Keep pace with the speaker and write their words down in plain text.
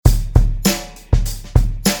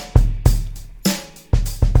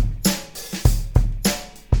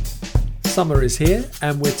Summer is here,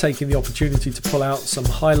 and we're taking the opportunity to pull out some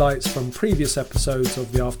highlights from previous episodes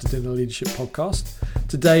of the After Dinner Leadership Podcast.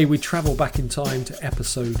 Today we travel back in time to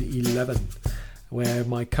episode 11, where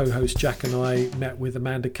my co-host Jack and I met with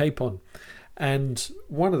Amanda Capon. And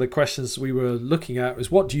one of the questions we were looking at was,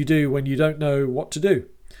 what do you do when you don't know what to do?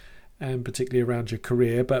 And particularly around your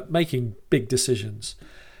career, but making big decisions.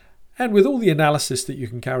 And with all the analysis that you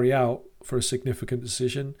can carry out for a significant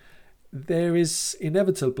decision, there is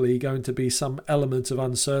inevitably going to be some element of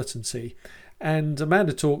uncertainty. And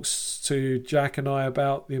Amanda talks to Jack and I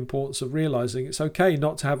about the importance of realizing it's okay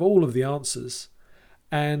not to have all of the answers.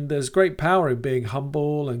 And there's great power in being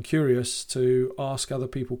humble and curious to ask other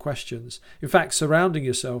people questions. In fact, surrounding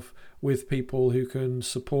yourself with people who can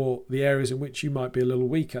support the areas in which you might be a little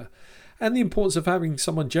weaker. And the importance of having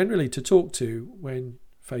someone generally to talk to when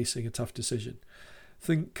facing a tough decision.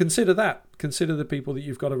 Consider that. Consider the people that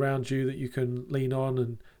you've got around you that you can lean on,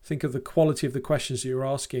 and think of the quality of the questions that you're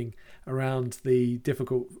asking around the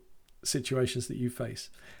difficult situations that you face.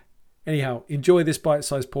 Anyhow, enjoy this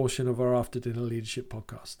bite-sized portion of our After Dinner Leadership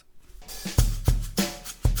Podcast.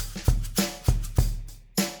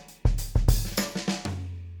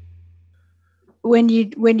 When you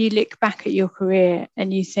look back at your career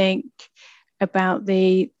and you think about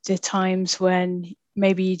the times when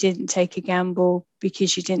maybe you didn't take a gamble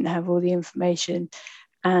because you didn't have all the information,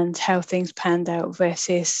 and how things panned out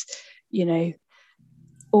versus,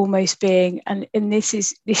 almost being, and this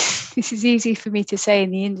is easy for me to say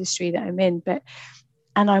in the industry that I'm in,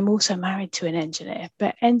 and I'm also married to an engineer,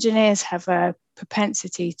 but engineers have a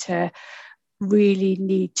propensity to really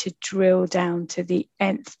need to drill down to the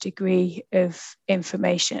nth degree of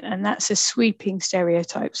information, and that's a sweeping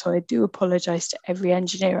stereotype, so I do apologize to every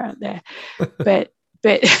engineer out there, but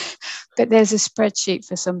there's a spreadsheet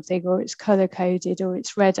for something, or it's color coded, or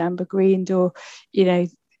it's red, amber, green, or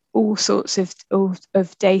all sorts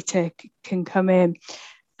of data can come in,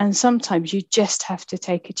 and sometimes you just have to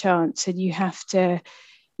take a chance, and you have to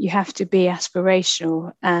be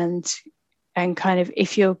aspirational, and kind of,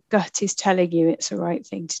 if your gut is telling you it's the right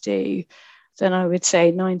thing to do, then I would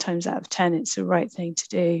say 9 times out of 10 it's the right thing to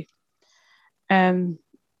do. And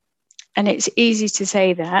it's easy to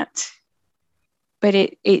say that, but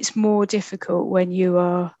it's more difficult when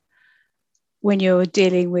you're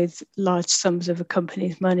dealing with large sums of a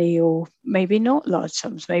company's money, or maybe not large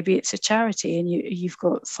sums, maybe it's a charity and you've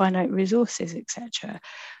got finite resources, etc.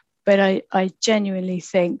 But I genuinely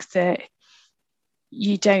think that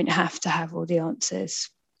you don't have to have all the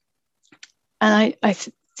answers. And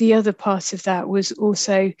the other part of that was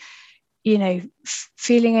also,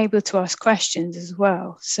 feeling able to ask questions as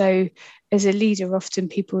well. So as a leader, often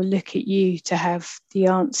people look at you to have the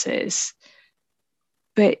answers,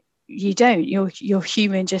 but you don't. You're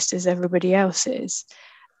human just as everybody else is.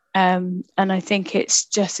 And I think it's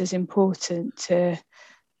just as important to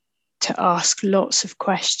ask lots of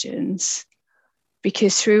questions,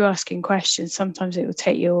 because through asking questions, sometimes it will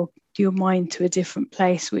take your mind to a different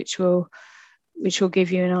place, which will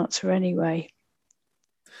give you an answer anyway.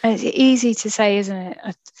 And it's easy to say, isn't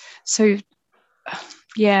it? So,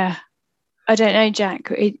 yeah, I don't know, Jack.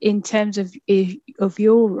 In terms of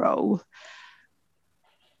your role,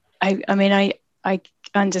 I mean, I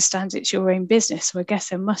understand it's your own business, so I guess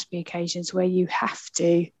there must be occasions where you have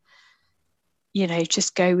to,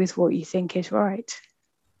 just go with what you think is right.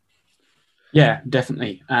 Yeah,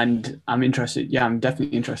 definitely. And I'm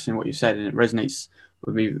definitely interested in what you said, and it resonates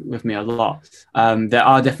with me a lot. There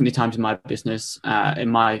are definitely times in my business,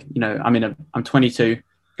 I'm 22,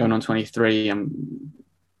 going on 23.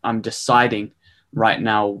 I'm deciding right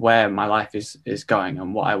now where my life is going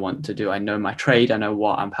and what I want to do. I know my trade, I know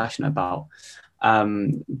what I'm passionate about.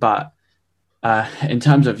 But in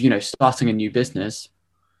terms of, starting a new business,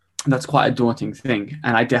 that's quite a daunting thing.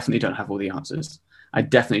 And I definitely don't have all the answers. I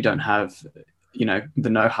definitely don't have, the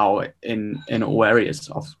know-how in all areas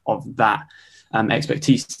of that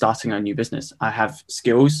expertise starting a new business. I have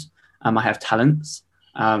skills, I have talents,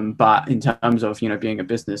 but in terms of, being a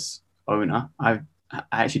business owner, I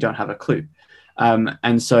actually don't have a clue.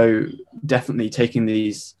 And so definitely taking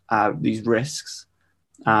these risks,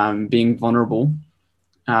 being vulnerable,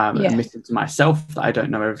 admitting to myself that I don't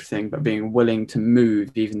know everything, but being willing to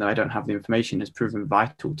move even though I don't have the information has proven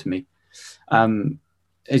vital to me.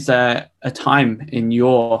 Is there a time in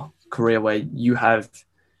your career where you have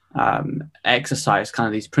exercised kind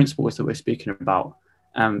of these principles that we're speaking about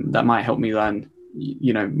that might help me learn,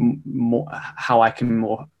 more how I can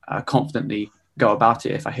more confidently go about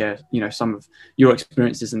it if I hear, some of your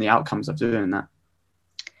experiences and the outcomes of doing that?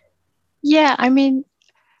 Yeah, I mean,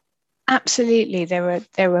 absolutely. There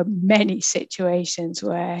were many situations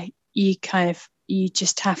where you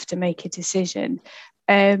just have to make a decision.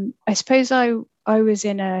 I suppose I was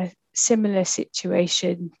in a similar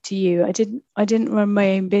situation to you. I didn't run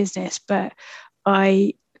my own business, but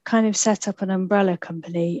I kind of set up an umbrella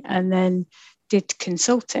company and then did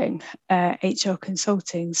consulting, HR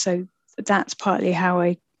consulting. So that's partly how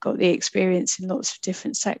I got the experience in lots of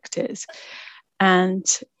different sectors. And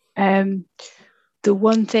the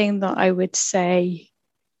one thing that I would say,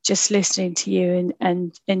 just listening to you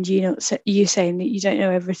and you saying that you don't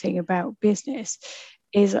know everything about business,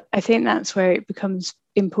 is I think that's where it becomes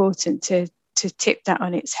important to tip that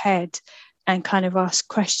on its head and kind of ask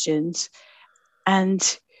questions and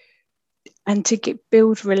to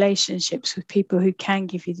build relationships with people who can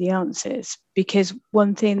give you the answers. Because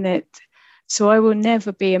one thing so I will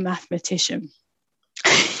never be a mathematician.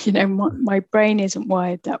 My brain isn't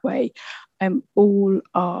wired that way. I'm all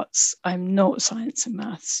arts. I'm not science and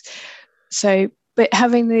maths. So, but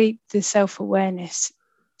having the self-awareness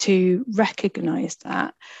to recognize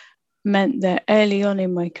that meant that early on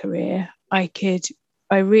in my career, I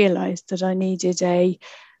realized that I needed a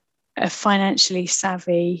financially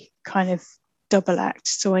savvy kind of double act.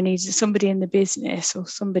 So I needed somebody in the business or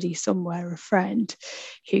somebody somewhere, a friend,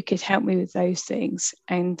 who could help me with those things.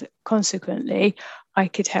 And consequently, I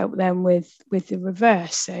could help them with the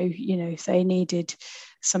reverse. So, if they needed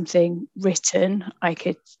something written, I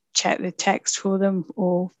could check the text for them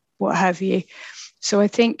or what have you. So I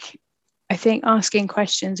think asking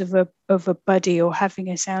questions of a buddy or having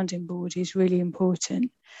a sounding board is really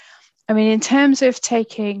important. I mean, in terms of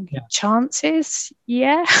taking chances,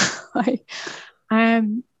 I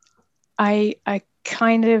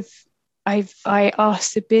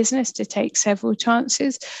asked the business to take several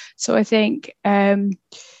chances. So I think, doing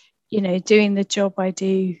the job I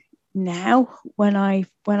do now, when I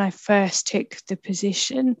first took the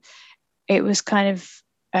position, it was kind of,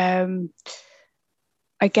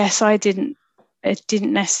 I guess I didn't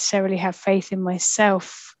necessarily have faith in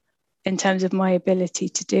myself in terms of my ability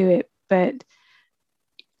to do it, but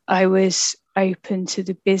I was open to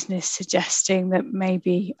the business suggesting that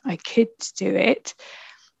maybe I could do it.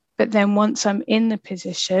 But then once I'm in the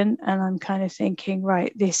position and I'm kind of thinking,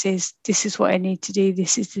 right, this is what I need to do,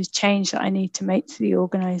 this is the change that I need to make to the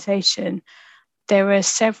organization, there are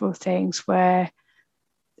several things where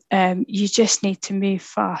you just need to move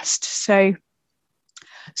fast. So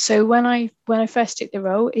when I first took the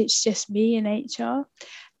role, it's just me in HR,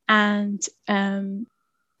 and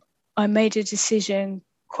I made a decision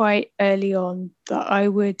quite early on that I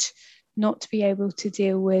would not be able to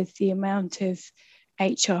deal with the amount of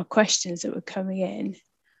HR questions that were coming in.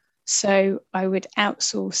 So I would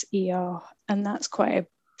outsource ER, and that's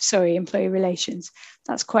employee relations.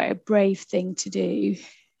 That's quite a brave thing to do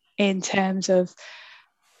in terms of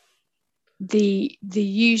the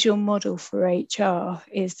usual model for HR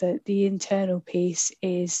is that the internal piece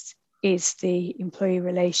is the employee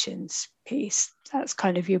relations piece. That's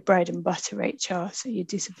kind of your bread and butter HR. So your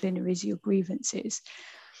disciplinaries, your grievances.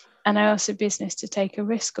 And I asked the business to take a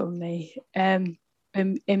risk on me in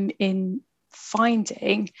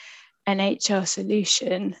finding an HR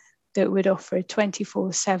solution that would offer a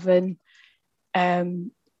 24/7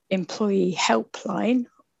 employee helpline,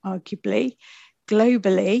 arguably,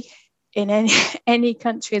 globally, in any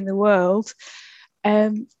country in the world.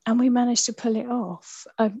 And we managed to pull it off.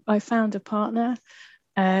 I found a partner,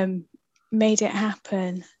 made it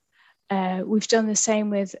happen. We've done the same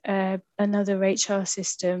with another HR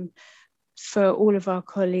system for all of our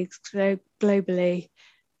colleagues globally.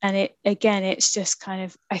 And it's just kind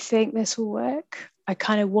of, I think this will work. I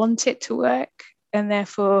kind of want it to work. And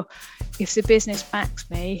therefore, if the business backs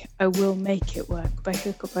me, I will make it work. By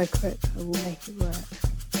hook or by crook, I will make it work.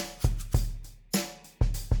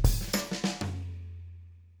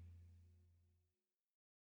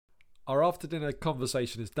 Our after dinner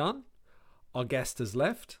conversation is done. Our guest has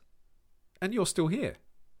left, and you're still here.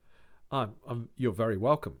 You're very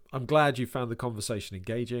welcome. I'm glad you found the conversation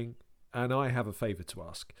engaging, and I have a favour to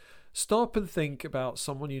ask. Stop and think about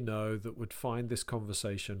someone you know that would find this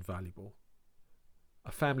conversation valuable.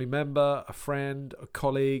 A family member, a friend, a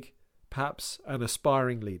colleague, perhaps an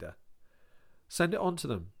aspiring leader. Send it on to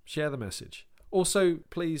them. Share the message. Also,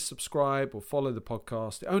 please subscribe or follow the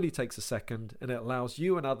podcast. It only takes a second, and it allows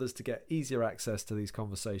you and others to get easier access to these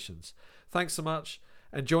conversations. Thanks so much,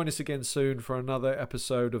 and join us again soon for another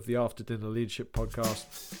episode of the After Dinner Leadership Podcast.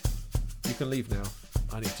 You can leave now.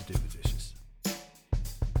 I need to do the dishes.